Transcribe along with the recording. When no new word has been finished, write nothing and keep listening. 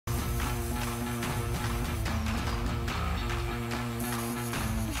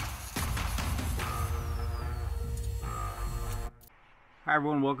Hi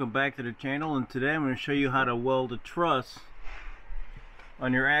everyone, welcome back to the channel, and today I'm going to show you how to weld a truss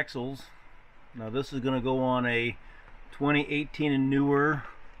on your axles. Now this is going to go on a 2018 and newer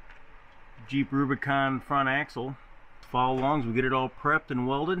Jeep Rubicon front axle. Follow along as we get it all prepped and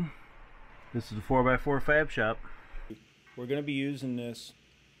welded. This is a 4x4 fab shop. We're going to be using this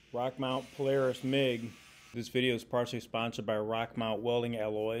Rockmount Polaris Mig. This video is partially sponsored by Rockmount Welding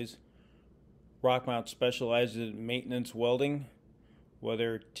Alloys. Rockmount specializes in maintenance welding.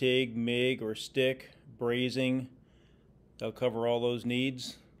 Whether TIG, MIG, or stick, brazing, they'll cover all those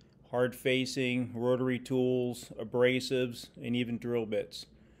needs. Hard facing, rotary tools, abrasives, and even drill bits.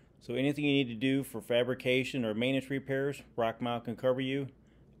 So anything you need to do for fabrication or maintenance repairs, Rockmount can cover you.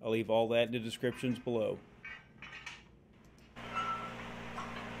 I'll leave all that in the descriptions below.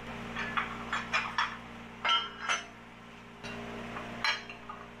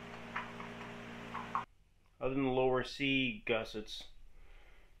 Other than the lower C gussets,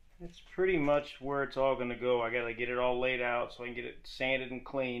 it's pretty much where it's all going to go. I got to get it all laid out so I can get it sanded and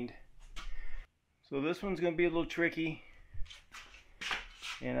cleaned. So this one's going to be a little tricky,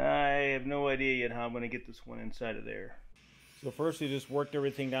 and I have no idea yet how I'm going to get this one inside of there. So first, you just worked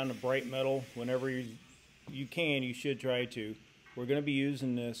everything down to bright metal. Whenever you can, you should try to. We're going to be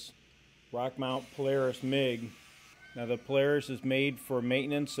using this Rockmount Polaris Mig. Now the Polaris is made for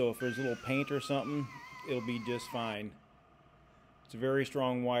maintenance, so if there's a little paint or something, it'll be just fine. It's a very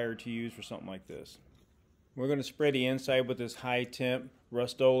strong wire to use for something like this. We're going to spray the inside with this high temp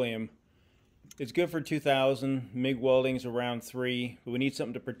Rust-Oleum. It's good for 2000. MIG welding's around 3, but we need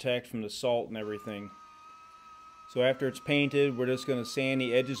something to protect from the salt and everything. So after it's painted, we're just going to sand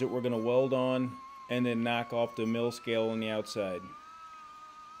the edges that we're going to weld on and then knock off the mill scale on the outside.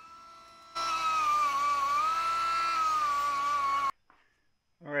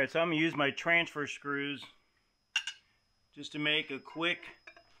 Alright, so I'm going to use my transfer screws just to make a quick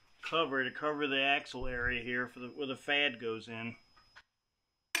cover to cover the axle area here for where the fad goes in.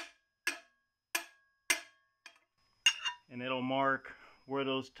 And it'll mark where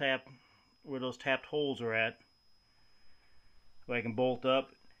those tapped holes are at, so I can bolt up.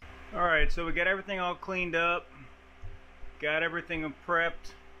 Alright, so we got everything all cleaned up, got everything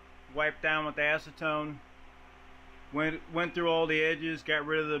prepped, wiped down with acetone, went through all the edges, got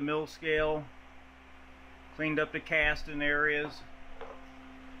rid of the mill scale, cleaned up the casting areas.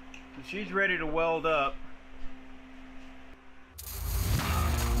 So she's ready to weld up.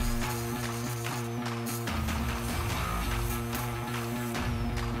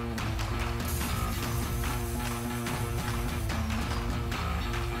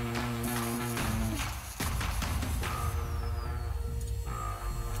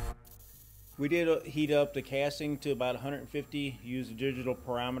 We did heat up the casting to about 150, used a digital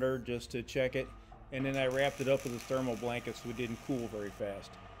parameter just to check it, and then I wrapped it up with a thermal blanket so it didn't cool very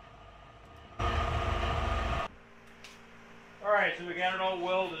fast. Alright, so we got it all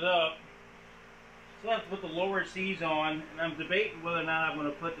welded up. Still have to put the lower C's on, and I'm debating whether or not I'm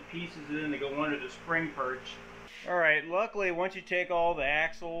going to put the pieces in to go under the spring perch. Alright, luckily once you take all the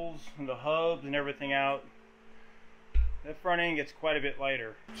axles and the hubs and everything out, that front end gets quite a bit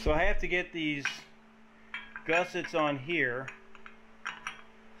lighter. So I have to get these gussets on here.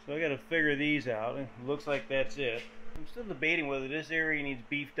 So I got to figure these out. It looks like that's it. I'm still debating whether this area needs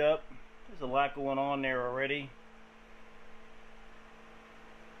beefed up. There's a lot going on there already.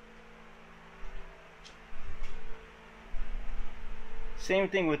 Same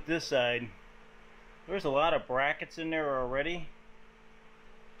thing with this side. There's a lot of brackets in there already.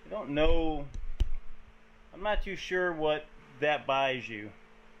 I don't know. I'm not too sure what that buys you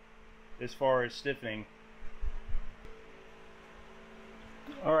as far as stiffening.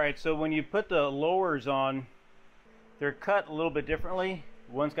 Alright, so when you put the lowers on, they're cut a little bit differently.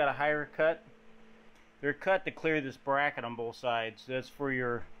 One's got a higher cut. They're cut to clear this bracket on both sides. That's for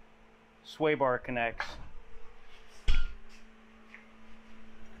your sway bar connects.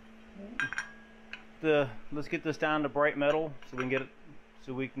 Let's get this down to bright metal so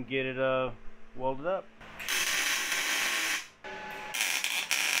we can get it welded up.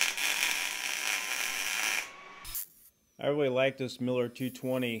 I really like this Miller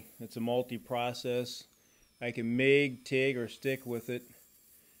 220. It's a multi-process. I can MIG, TIG, or stick with it.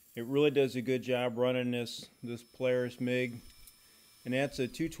 It really does a good job running this Polaris MIG. And that's a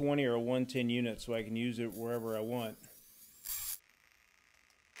 220 or a 110 unit, so I can use it wherever I want.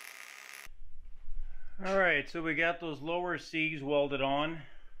 Alright, so we got those lower C's welded on.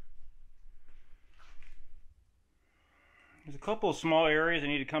 There's a couple of small areas I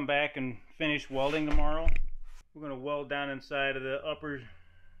need to come back and finish welding tomorrow. We're going to weld down inside of the upper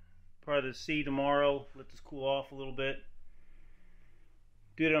part of the C tomorrow. Let this cool off a little bit.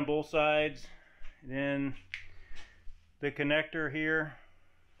 do it on both sides. And then the connector here,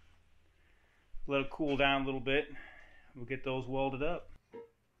 let it cool down a little bit. We'll get those welded up.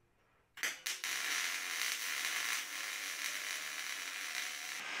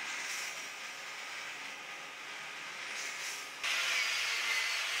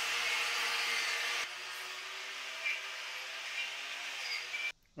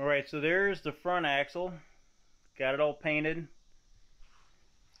 Alright, so there's the front axle. Got it all painted.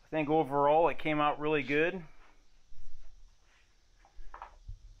 I think overall it came out really good.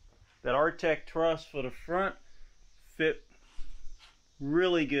 That Artec truss for the front fit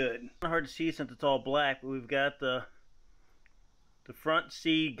really good. Hard to see since it's all black, but we've got the front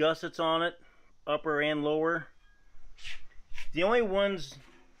C gussets on it, upper and lower. The only ones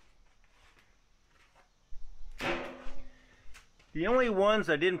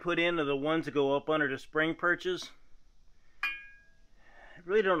I didn't put in are the ones that go up under the spring perches. I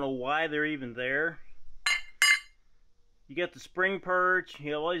really don't know why they're even there. You got the spring perch,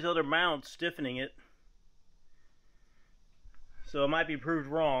 you have all these other mounts stiffening it. So it might be proved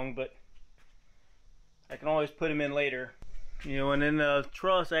wrong, but I can always put them in later. You know, and then the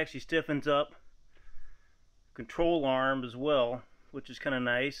truss actually stiffens up. Control arm as well, which is kind of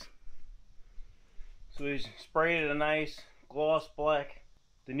nice. So we sprayed it a nice gloss black.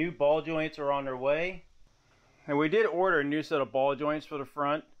 The new ball joints are on their way. And we did order a new set of ball joints for the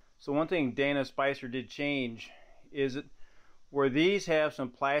front. So one thing Dana Spicer did change is that where these have some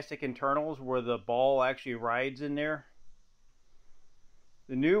plastic internals where the ball actually rides in there,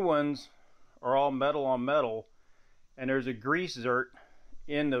 the new ones are all metal on metal, and there's a grease zert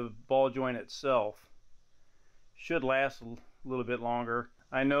in the ball joint itself. Should last a little bit longer.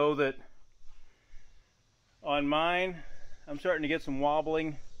 I know that on mine I'm starting to get some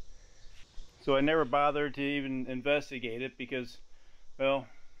wobbling, so I never bothered to even investigate it because, well,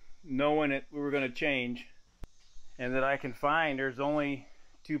 knowing it we were going to change, and that I can find there's only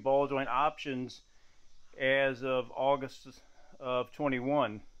 2 ball joint options as of August of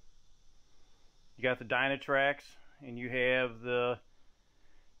 21. You got the Dynatrax and you have the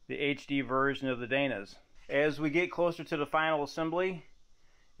HD version of the Danas. As we get closer to the final assembly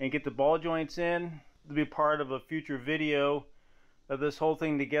and get the ball joints in, it'll be part of a future video of this whole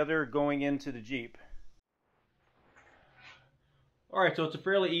thing together going into the Jeep. Alright, so it's a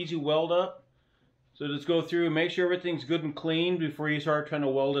fairly easy weld up. So just go through and make sure everything's good and clean before you start trying to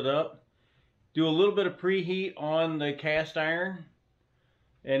weld it up. Do a little bit of preheat on the cast iron,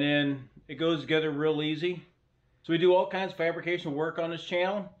 and then it goes together real easy. So we do all kinds of fabrication work on this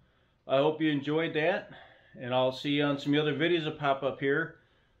channel. I hope you enjoyed that, and I'll see you on some other videos that pop up here.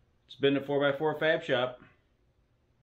 It's been the 4x4 Fab Shop.